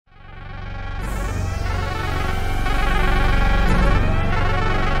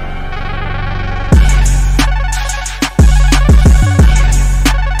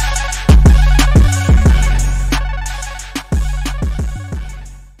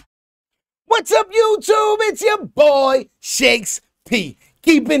What's up, YouTube? It's your boy, Shakes P.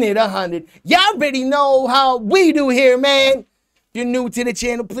 Keeping it 100. Y'all already know how we do here, man. If you're new to the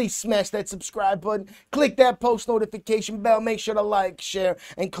channel, please smash that subscribe button. Click that post notification bell. Make sure to like, share,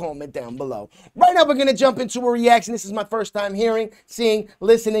 and comment down below. Right now, we're going to jump into a reaction. This is my first time hearing, seeing,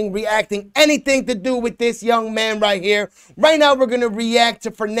 listening, reacting, anything to do with this young man right here. Right now, we're going to react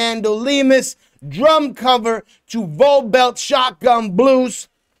to Fernando Lemus drum cover to Volbeat Shotgun Blues.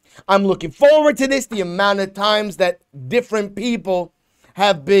 I'm looking forward to this. The amount of times that different people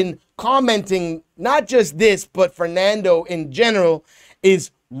have been commenting, not just this, but Fernando in general,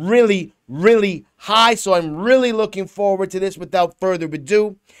 is really, really high. So I'm really looking forward to this. Without further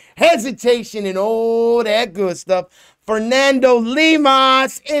ado, hesitation and all that good stuff. Fernando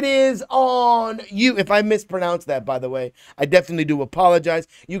Lemus, it is on you. If I mispronounced that, by the way, I definitely do apologize.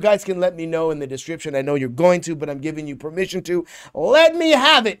 You guys can let me know in the description. I know you're going to, but I'm giving you permission to. Let me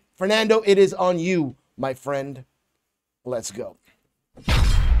have it. Fernando, it is on you, my friend. Let's go.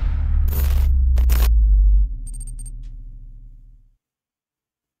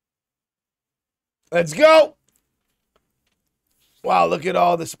 Let's go. Wow, look at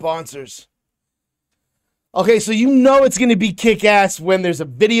all the sponsors. Okay, so you know it's going to be kick-ass when there's a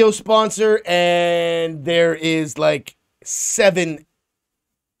video sponsor and there is like 7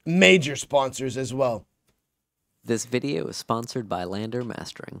 major sponsors as well. This video is sponsored by Lander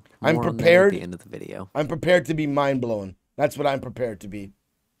Mastering. I'm prepared. At the end of the video. I'm prepared to be mind-blown. That's what I'm prepared to be.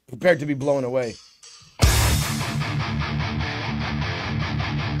 Prepared to be blown away.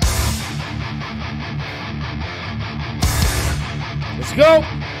 Let's go.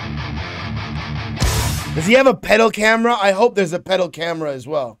 Does he have a pedal camera? I hope there's a pedal camera as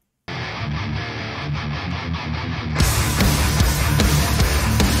well.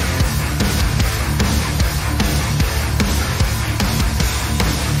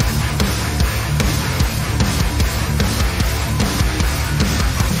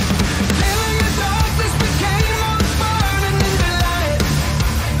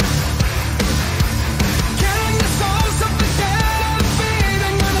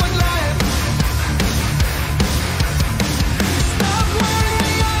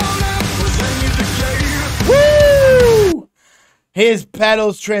 His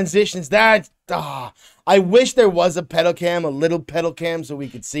pedals, transitions, that, I wish there was a pedal cam, a little pedal cam so we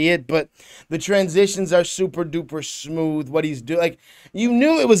could see it, but the transitions are super duper smooth. What he's doing, like, you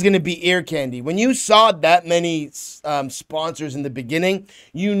knew it was going to be ear candy. When you saw that many sponsors in the beginning,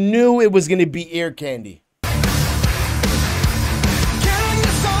 you knew it was going to be ear candy.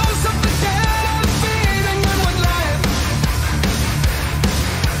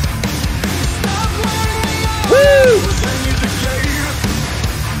 Woo!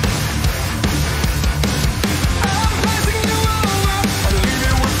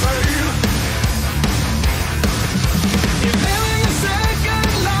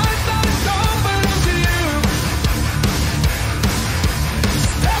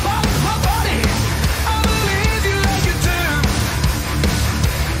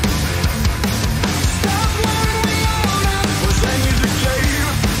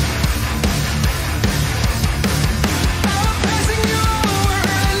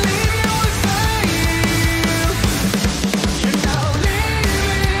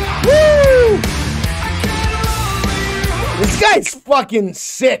 This guy's fucking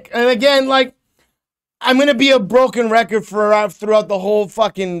sick. And again, like, I'm going to be a broken record throughout the whole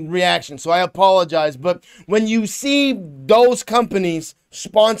fucking reaction, so I apologize. But when you see those companies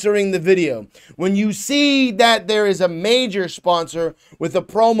sponsoring the video, when you see that there is a major sponsor with a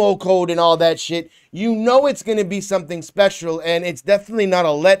promo code and all that shit, you know it's going to be something special, and it's definitely not a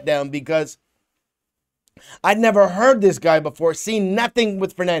letdown because I'd never heard this guy before, seen nothing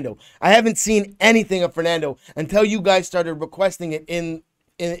with Fernando. I haven't seen anything of Fernando until you guys started requesting it in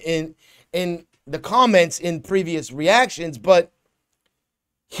the comments in previous reactions, but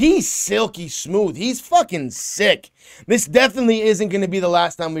he's silky smooth. He's fucking sick. This definitely isn't going to be the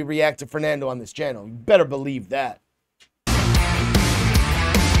last time we react to Fernando on this channel. You better believe that.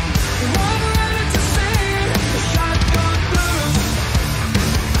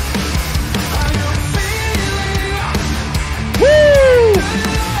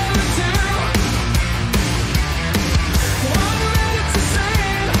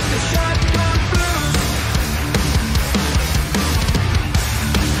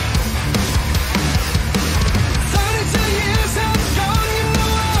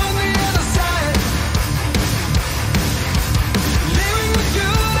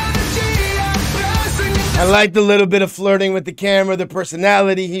 I like the little bit of flirting with the camera, the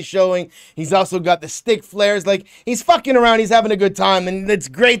personality he's showing. He's also got the stick flares. Like, he's fucking around. He's having a good time, and it's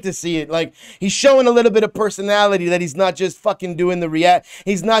great to see it. Like, he's showing a little bit of personality, that he's not just fucking doing the react.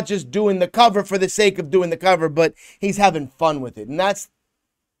 He's not just doing the cover for the sake of doing the cover, but he's having fun with it. And that's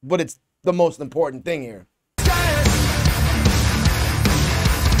what it's the most important thing here.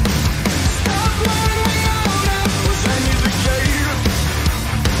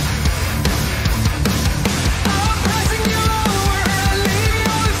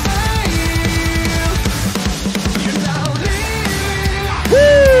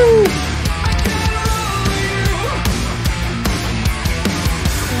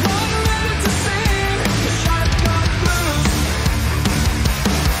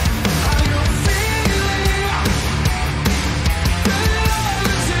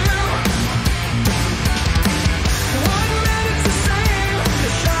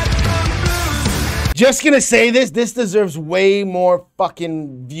 Just gonna say this deserves way more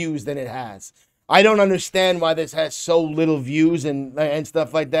fucking views than it has. I don't understand why this has so little views and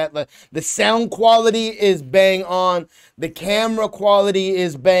stuff like that. Like, the sound quality is bang on. The camera quality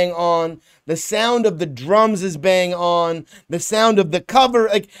is bang on. The sound of the drums is bang on. The sound of the cover,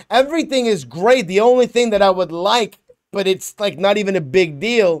 like, everything is great. The only thing that I would like, but it's like not even a big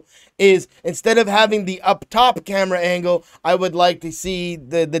deal, is instead of having the up top camera angle, I would like to see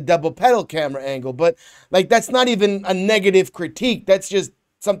the double pedal camera angle. But like, that's not even a negative critique. That's just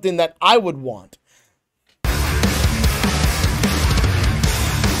something that I would want.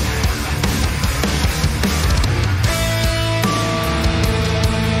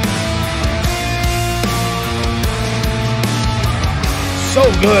 So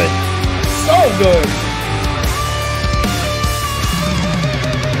good. So good.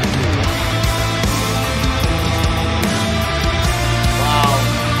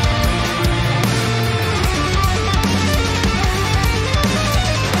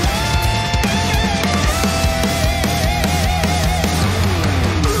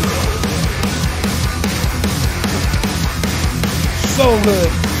 So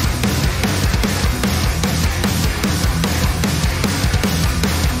good.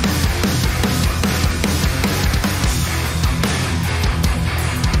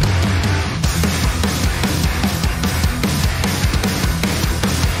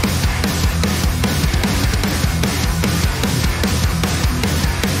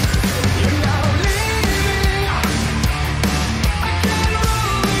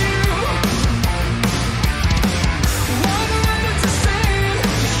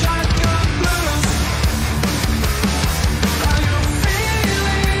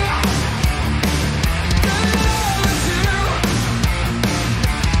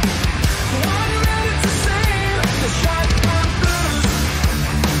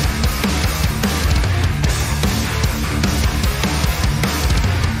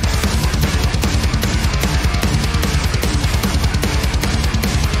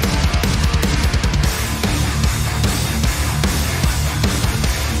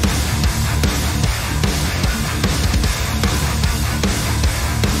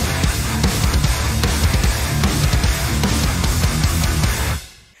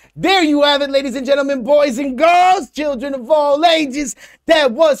 There you have it, ladies and gentlemen, boys and girls, children of all ages.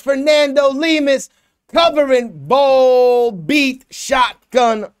 That was Fernando Lemus covering Volbeat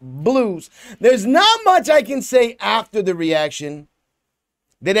Shotgun Blues. There's not much I can say after the reaction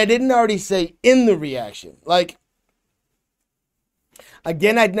that I didn't already say in the reaction. Like,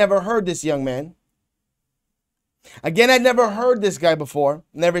 again, I'd never heard this young man. Again, I'd never heard this guy before.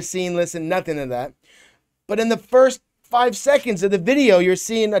 Never seen, listened, nothing of that. But in the first 5 seconds of the video, you're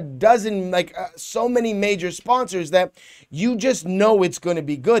seeing a dozen, like so many major sponsors that you just know it's going to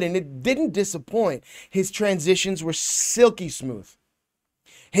be good. And it didn't disappoint. His transitions were silky smooth.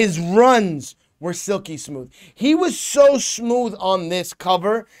 His runs were silky smooth. He was so smooth on this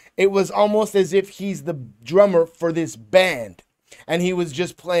cover, it was almost as if he's the drummer for this band. And he was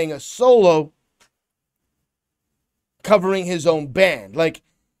just playing a solo covering his own band. Like,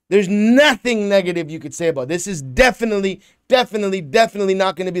 there's nothing negative you could say about it. This is definitely not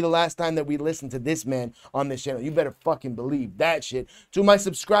going to be the last time that we listen to this man on this channel. You better fucking believe that shit. To my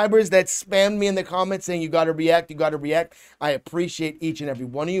subscribers that spammed me in the comments saying you got to react, I appreciate each and every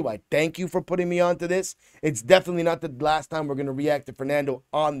one of you. I thank you for putting me onto this. It's definitely not the last time we're going to react to Fernando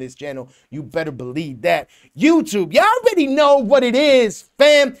on this channel. You better believe that. YouTube, y'all already know what it is,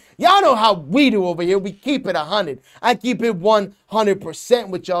 fam. Y'all know how we do over here. We keep it 100. I keep it 100%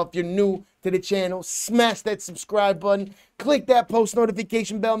 with y'all. If you're new, to the channel, smash that subscribe button, click that post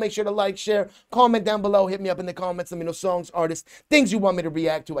notification bell, make sure to like, share, comment down below, hit me up in the comments, let me know songs, artists, things you want me to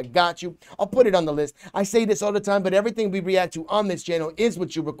react to. I got you. I'll put it on the list. I say this all the time, but everything we react to on this channel is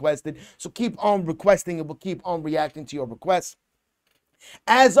what you requested, so keep on requesting and we'll keep on reacting to your requests.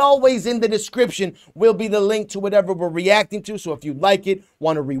 As always, in the description will be the link to whatever we're reacting to. So if you like it,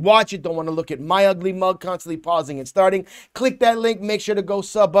 want to rewatch it, don't want to look at my ugly mug constantly pausing and starting, click that link. Make sure to go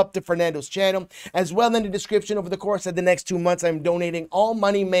sub up to Fernando's channel. As well, in the description, over the course of the next 2 months, I'm donating all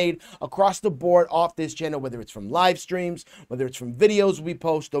money made across the board off this channel, whether it's from live streams, whether it's from videos we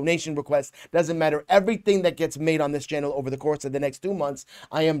post, donation requests, doesn't matter. Everything that gets made on this channel over the course of the next 2 months,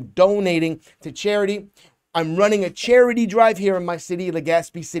 I am donating to charity. I'm running a charity drive here in my city,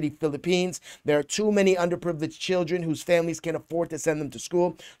 Legazpi City, Philippines. There are too many underprivileged children whose families can't afford to send them to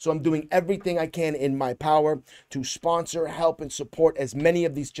school. So I'm doing everything I can in my power to sponsor, help, and support as many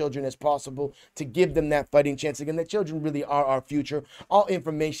of these children as possible to give them that fighting chance. Again, the children really are our future. All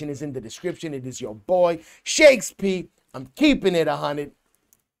information is in the description. It is your boy, Shakes P. I'm keeping it 100,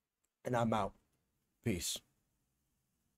 and I'm out. Peace.